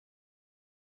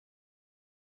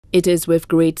It is with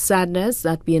great sadness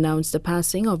that we announce the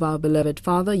passing of our beloved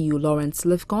father, Hugh Lawrence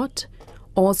Lythcott,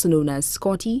 also known as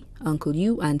Scotty, Uncle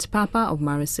Hugh, and Papa of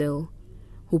Marisil,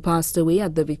 who passed away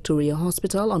at the Victoria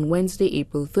Hospital on Wednesday,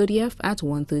 April 30th at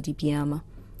 1:30 p.m.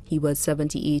 He was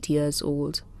 78 years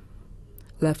old.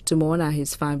 Left to mourn are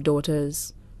his 5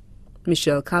 daughters: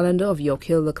 Michelle Callender of York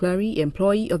Hill, Leclerc,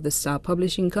 employee of the Star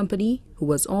Publishing Company, who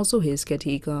was also his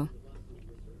caretaker;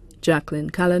 Jacqueline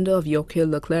Callender of York Hill,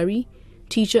 Leclerc,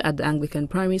 teacher at the Anglican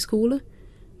Primary School;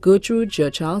 Gertrude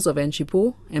Churchills of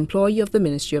Enchipo, employee of the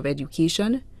Ministry of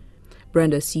Education;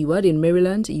 Brenda Seward in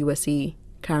Maryland, USA;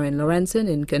 Karen Lorenzen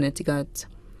in Connecticut.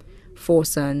 4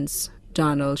 sons: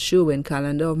 Donald Sherwin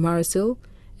Callender of Marisil,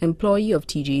 employee of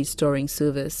TJ's Storing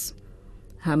Service;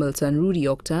 Hamilton Rudy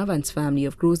Octave and family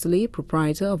of Grosley,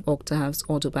 proprietor of Octave's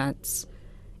Autobats;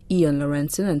 Ian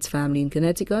Lorenzen and family in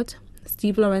Connecticut;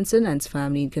 Steve Lorenzen and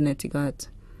family in Connecticut.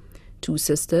 2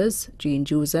 sisters: Jane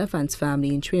Joseph and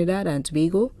family in Trinidad and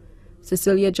Tobago;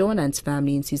 Cecilia John and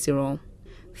family in Cicero.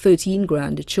 13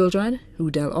 grandchildren: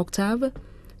 Rudel Octave,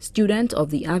 student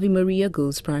of the Ave Maria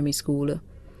Girls Primary School;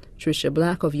 Tricia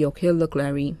Black of York Hill,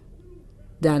 Leclerc;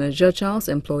 Dana Churchills,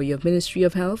 employee of Ministry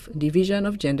of Health, Division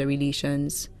of Gender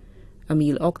Relations;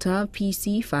 Emile Octave,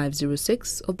 PC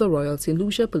 506 of the Royal St.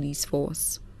 Lucia Police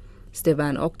Force;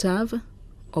 Stefan Octave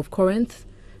of Corinth;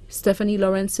 Stephanie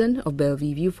Lorenzen of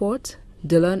Bellevue Viewport;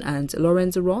 Dylan and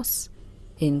Lorenzo Ross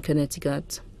in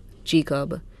Connecticut;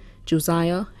 Jacob,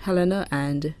 Josiah, Helena,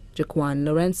 and Jaquan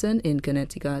Lorenzen in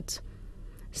Connecticut;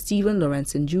 Stephen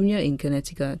Lorenzen Jr. in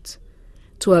Connecticut.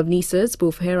 12 nieces,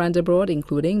 both here and abroad,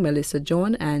 including Melissa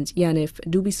John and Yanif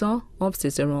Dubison of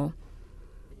Cicero.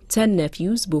 10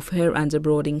 nephews, both here and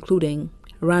abroad, including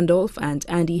Randolph and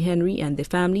Andy Henry and their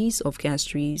families of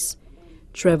Castries;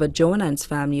 Trevor John and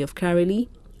family of Carolee;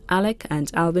 Alec and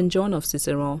Alvin John of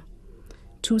Cicero.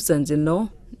 2 sons-in-law: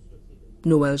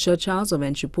 Noel Churchills of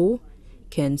Enchipo,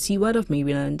 Ken Seward of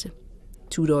Maryland.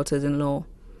 2 daughters-in-law: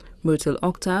 Myrtle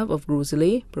Octave of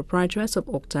Grosley, proprietress of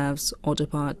Octave's Auto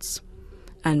Parts;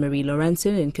 Anne-Marie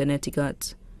Lorenzen in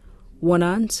Connecticut. 1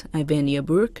 aunt, Ivenia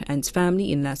Burke, and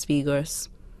family in Las Vegas.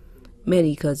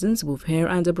 Many cousins, both here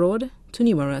and abroad, too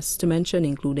numerous to mention,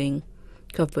 including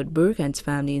Cuthbert Burke and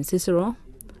family in Cicero;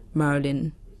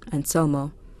 Marilyn and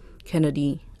Selma,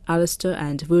 Kennedy, Alistair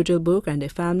and Virgil Burke and their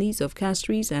families of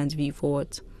Castries and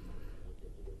Viewport;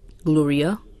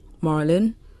 Gloria,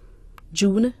 Marlin,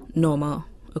 June, Norma,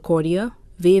 Accordia,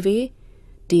 Veve,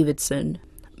 Davidson,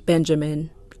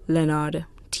 Benjamin, Leonard,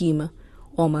 Team,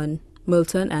 Orman,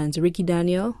 Milton, and Ricky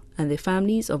Daniel and their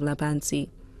families of La Pansy.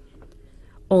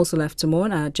 Also left to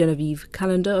mourn are Genevieve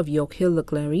Callender of York Hill,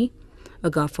 Leclerc;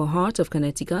 Agatha Hart of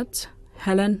Connecticut;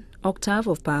 Helen Octave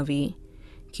of Pavie;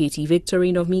 Katie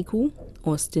Victorine of Miku;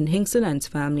 Austin Hinkson and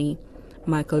family;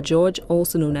 Michael George,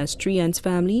 also known as Tree and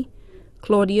family;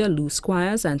 Claudia Lou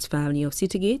Squires and family of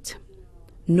Citygate;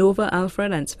 Nova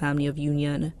Alfred and family of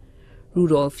Union;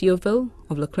 Rudolph Theophil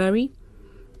of Leclerc;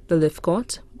 the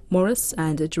Lythcott, Morris,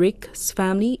 and Drake's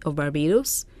family of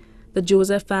Barbados; the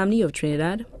Joseph family of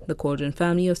Trinidad; the Cauldron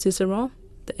family of Cicero;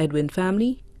 the Edwin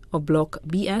family of Block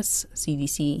BS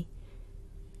CDC;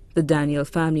 the Daniel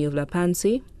family of La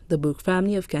Pansy; the Burke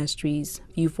family of Castries,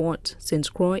 Viewport,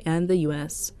 St. Croix, and the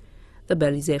U.S., the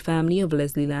Belize family of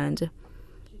Leslie Land;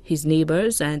 his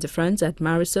neighbors and friends at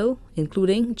Marisil,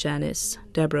 including Janice,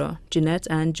 Deborah, Jeanette,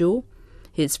 and Joe;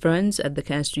 his friends at the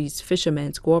Castries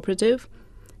Fishermen's Cooperative;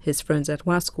 his friends at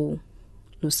Wasco,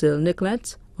 Lucille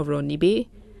Nicolette of Rodney Bay;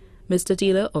 Mr.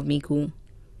 Taylor of Miku.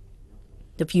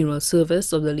 The funeral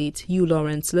service of the late Hugh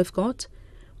Lawrence Lythcott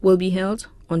will be held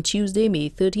on Tuesday, May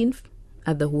 13th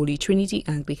at the Holy Trinity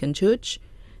Anglican Church,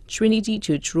 Trinity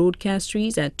Church Road,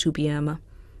 Castries at 2 p.m.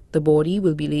 The body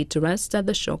will be laid to rest at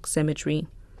the Shock Cemetery.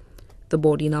 The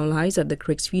body now lies at the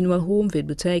Cricks Funeral Home,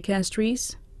 Vidbutay,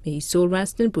 Castries. May his soul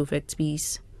rest in perfect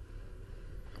peace.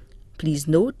 Please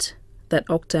note that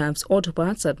Octave's Auto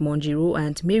Parts at Monjiro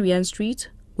and Marianne Street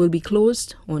will be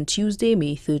closed on Tuesday,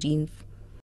 May 13th.